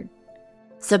weird.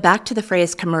 So back to the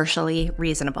phrase commercially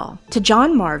reasonable. To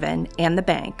John Marvin and the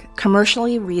bank,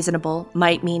 commercially reasonable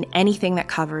might mean anything that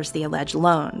covers the alleged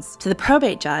loans. To the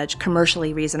probate judge,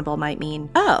 commercially reasonable might mean,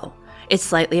 oh, it's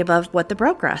slightly above what the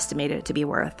broker estimated it to be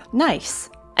worth. Nice.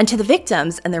 And to the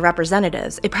victims and their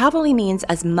representatives, it probably means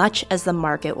as much as the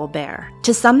market will bear.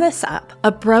 To sum this up,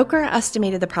 a broker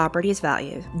estimated the property's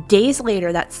value. Days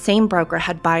later, that same broker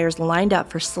had buyers lined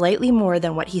up for slightly more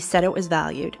than what he said it was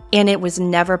valued, and it was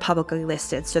never publicly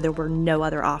listed, so there were no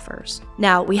other offers.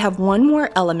 Now, we have one more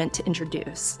element to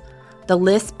introduce: the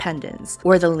lis pendens,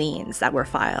 or the liens that were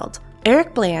filed.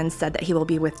 Eric Bland said that he will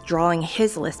be withdrawing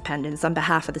his lis pendens on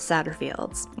behalf of the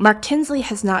Satterfields. Mark Tinsley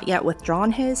has not yet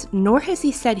withdrawn his, nor has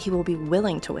he said he will be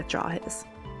willing to withdraw his.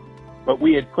 But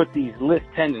we had put these lis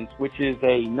pendens, which is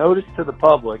a notice to the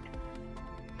public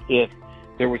if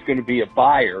there was going to be a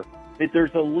buyer, that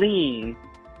there's a lien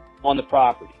on the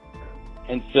property.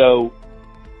 And so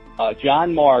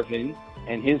John Marvin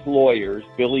and his lawyers,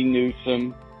 Billy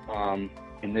Newsom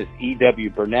and this E.W.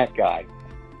 Burnett guy,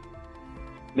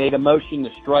 made a motion to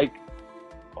strike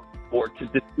or to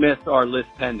dismiss our lis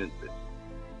pendens.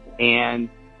 And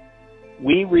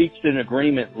we reached an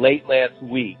agreement late last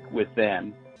week with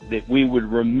them that we would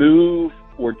remove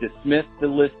or dismiss the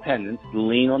lis pendens, the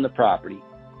lien on the property,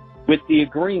 with the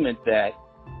agreement that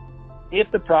if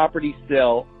the properties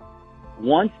sell,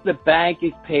 once the bank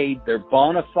is paid their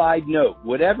bona fide note,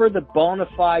 whatever the bona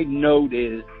fide note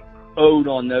is owed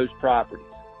on those properties,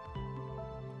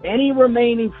 any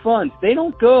remaining funds, they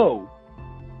don't go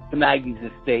to Maggie's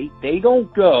estate. They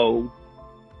don't go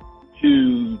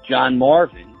to John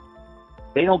Marvin.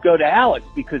 They don't go to Alex,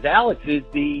 because Alex is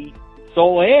the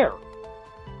sole heir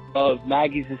of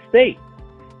Maggie's estate.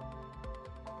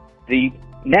 The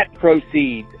net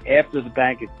proceeds after the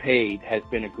bank is paid has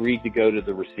been agreed to go to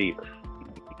the receiver.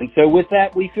 And so with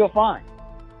that, we feel fine.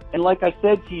 And like I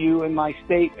said to you in my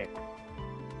statement,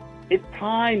 it's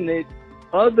time that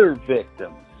other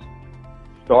victims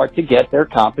start to get their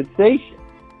compensation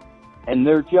and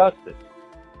their justice.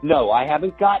 No, I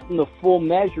haven't gotten the full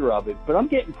measure of it, but I'm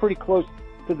getting pretty close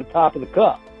to the top of the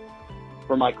cup.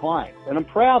 for my clients, and I'm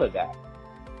proud of that.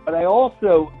 But I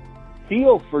also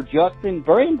feel for Justin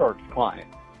Brandenburg's client,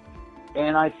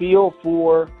 and I feel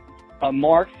for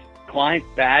Mark's client,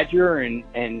 Badger, and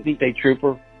State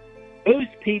Trooper. Those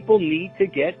people need to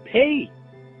get paid.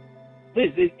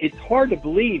 Liz, it's hard to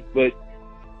believe, but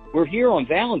we're here on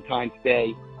Valentine's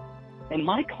Day, and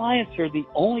my clients are the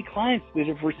only clients that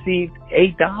have received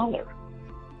 $1.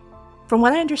 From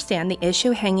what I understand, the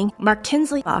issue hanging Mark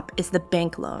Tinsley up is the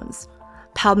bank loans.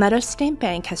 Palmetto State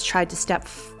Bank has tried to step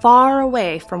far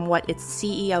away from what its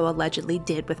CEO allegedly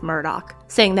did with Murdoch,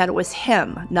 saying that it was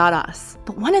him, not us.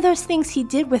 But one of those things he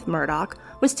did with Murdoch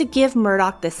was to give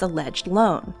Murdoch this alleged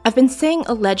loan. I've been saying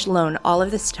alleged loan all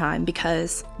of this time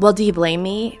because, well, do you blame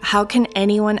me? How can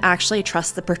anyone actually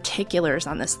trust the particulars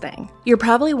on this thing? You're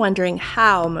probably wondering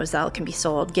how Moselle can be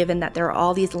sold given that there are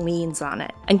all these liens on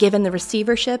it, and given the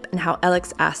receivership and how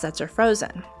Alec's assets are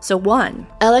frozen. So 1,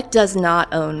 Alec does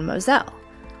not own Moselle.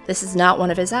 This is not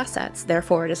one of his assets,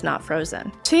 therefore it is not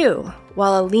frozen. 2,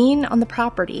 while a lien on the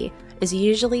property is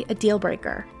usually a deal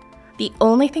breaker, the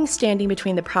only thing standing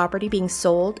between the property being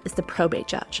sold is the probate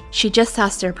judge. She just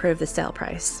has to approve the sale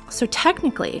price. So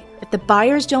technically, if the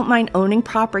buyers don't mind owning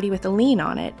property with a lien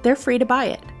on it, they're free to buy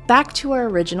it. Back to our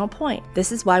original point.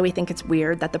 This is why we think it's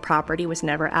weird that the property was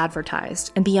never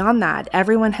advertised. And beyond that,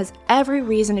 everyone has every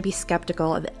reason to be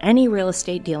skeptical of any real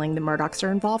estate dealing the Murdochs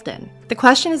are involved in. The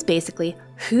question is basically,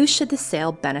 who should the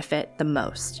sale benefit the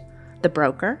most? The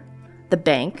broker, the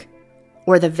bank,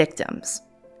 or the victims?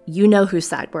 You know whose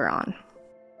side we're on.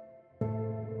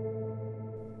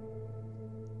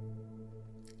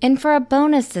 And for a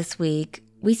bonus this week,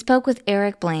 we spoke with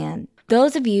Eric Bland.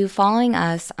 Those of you following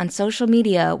us on social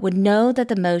media would know that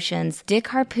the motions Dick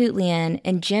Harpootlian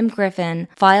and Jim Griffin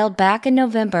filed back in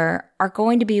November are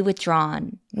going to be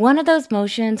withdrawn. One of those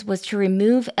motions was to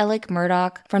remove Alec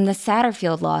Murdoch from the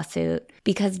Satterfield lawsuit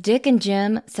because Dick and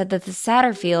Jim said that the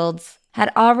Satterfields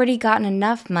had already gotten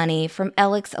enough money from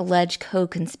Alec's alleged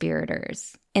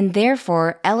co-conspirators, and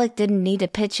therefore Alec didn't need to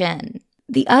pitch in.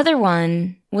 The other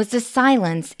one was to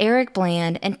silence Eric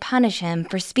Bland and punish him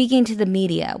for speaking to the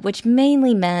media, which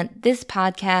mainly meant this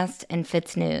podcast and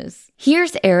Fitz News.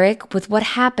 Here's Eric with what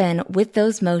happened with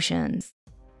those motions.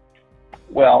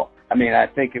 Well, I mean, I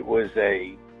think it was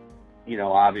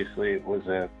obviously it was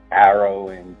an arrow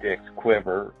in Dick's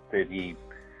quiver that he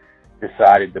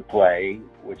decided to play,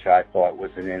 which I thought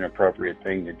was an inappropriate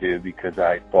thing to do because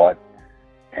I thought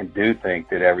and do think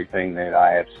that everything that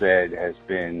I have said has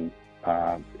been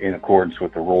in accordance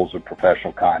with the rules of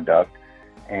professional conduct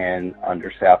and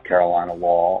under South Carolina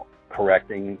law,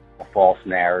 correcting a false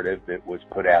narrative that was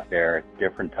put out there at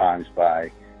different times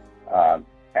by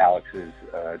Alex's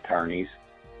attorneys.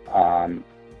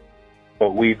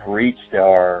 But we've reached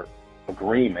our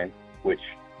agreement, which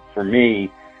for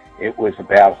me, it was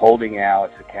about holding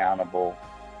Alex accountable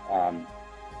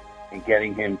and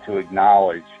getting him to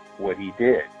acknowledge what he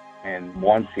did. And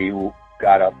once he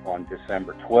got up on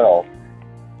December 12th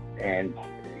and,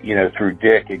 through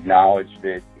Dick, acknowledged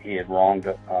that he had wronged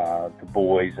the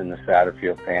boys in the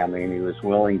Satterfield family, and he was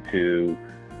willing to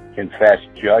confess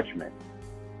judgment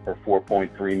for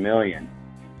 $4.3 million.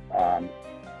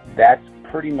 That's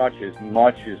pretty much as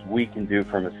we can do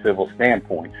from a civil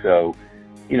standpoint. So,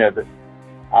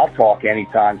 I'll talk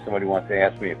anytime somebody wants to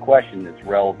ask me a question that's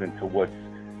relevant to what's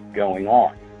going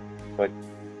on. But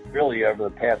really, over the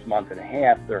past month and a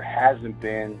half, there hasn't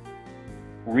been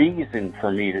reason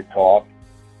for me to talk.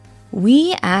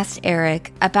 We asked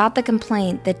Eric about the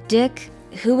complaint that Dick,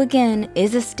 who again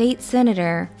is a state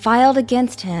senator, filed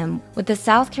against him with the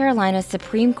South Carolina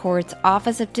Supreme Court's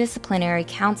Office of Disciplinary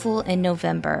Counsel in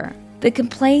November. The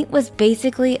complaint was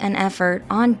basically an effort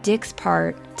on Dick's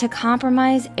part to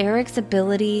compromise Eric's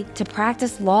ability to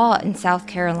practice law in South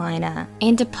Carolina.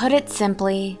 And to put it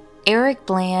simply, Eric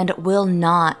Bland will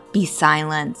not be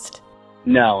silenced.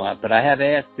 No, but I have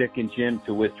asked Dick and Jim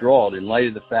to withdraw it. In light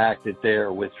of the fact that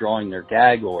they're withdrawing their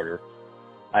gag order,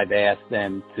 I've asked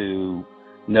them to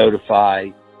notify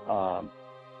the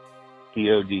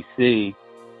ODC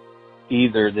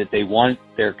either that they want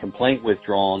their complaint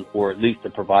withdrawn or at least to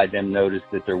provide them notice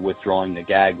that they're withdrawing the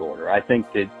gag order. I think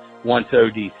that once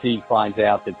ODC finds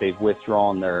out that they've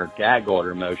withdrawn their gag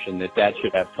order motion, that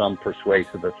should have some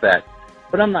persuasive effect.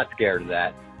 But I'm not scared of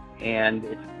that, and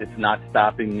it's not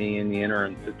stopping me in the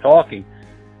interim to talking.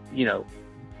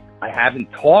 I haven't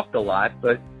talked a lot,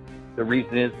 but the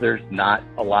reason is there's not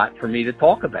a lot for me to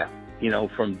talk about.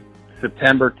 From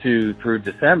September through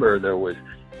December, there was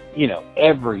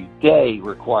every day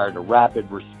required a rapid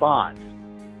response,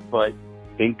 but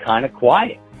been kind of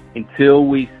quiet until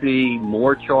we see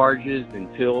more charges,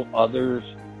 until others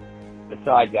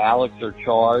besides Alex or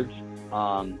Charge,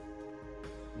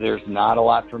 there's not a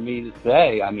lot for me to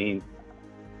say. I mean,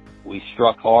 we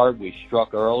struck hard, we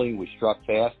struck early, we struck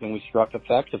fast, and we struck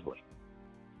effectively.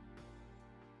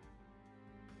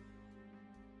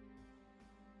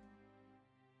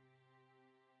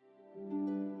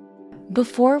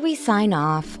 Before we sign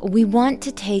off, we want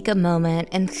to take a moment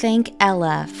and thank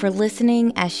Ella for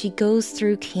listening as she goes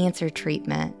through cancer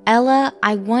treatment. Ella,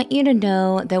 I want you to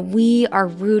know that we are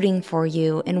rooting for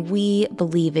you and we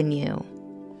believe in you.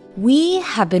 We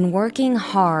have been working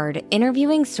hard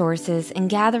interviewing sources and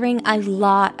gathering a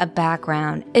lot of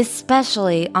background,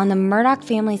 especially on the Murdaugh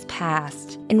family's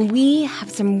past, and we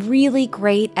have some really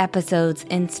great episodes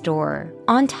in store.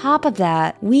 On top of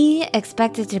that, we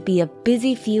expect it to be a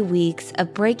busy few weeks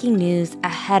of breaking news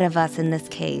ahead of us in this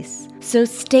case. So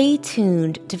stay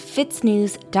tuned to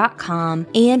fitsnews.com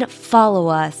and follow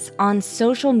us on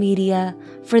social media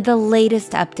for the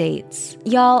latest updates.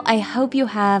 Y'all, I hope you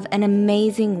have an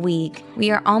amazing week. We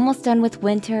are almost done with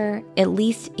winter, at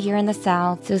least here in the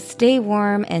South, so stay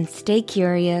warm and stay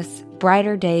curious.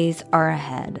 Brighter days are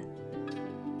ahead.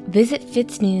 Visit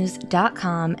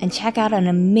fitsnews.com and check out an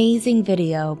amazing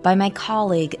video by my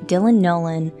colleague Dylan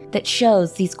Nolan that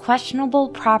shows these questionable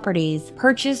properties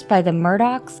purchased by the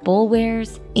Murdaughs,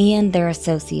 Boulwares, and their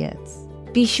associates.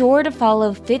 Be sure to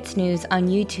follow Fitz News on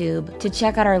YouTube to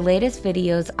check out our latest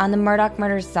videos on the Murdaugh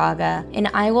murder saga, and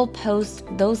I will post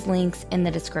those links in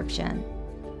the description.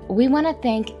 We want to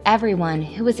thank everyone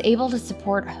who was able to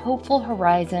support Hopeful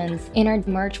Horizons in our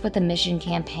Merch with a Mission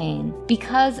campaign.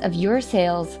 Because of your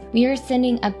sales, we are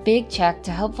sending a big check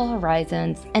to Hopeful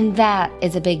Horizons, and that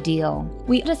is a big deal.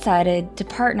 We decided to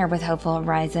partner with Hopeful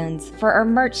Horizons for our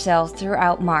merch sales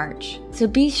throughout March. So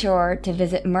be sure to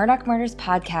visit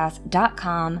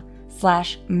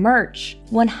murdaughmurderspodcast.com/merch.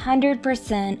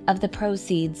 100% of the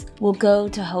proceeds will go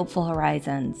to Hopeful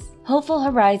Horizons. Hopeful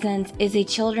Horizons is a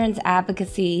children's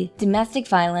advocacy, domestic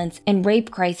violence, and rape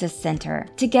crisis center.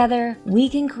 Together, we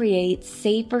can create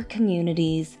safer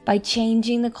communities by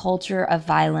changing the culture of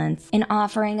violence and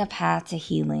offering a path to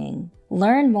healing.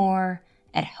 Learn more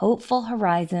at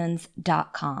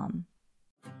hopefulhorizons.com.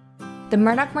 The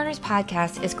Murdaugh Murders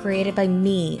podcast is created by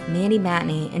me, Mandy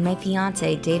Matney, and my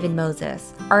fiance, David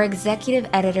Moses. Our executive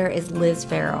editor is Liz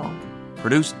Farrell.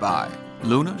 Produced by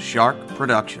Luna Shark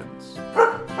Productions.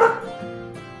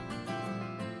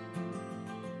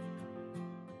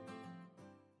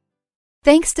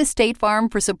 Thanks to State Farm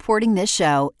for supporting this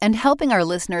show and helping our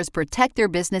listeners protect their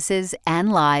businesses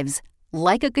and lives.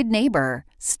 Like a good neighbor,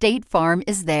 State Farm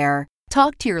is there.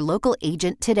 Talk to your local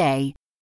agent today.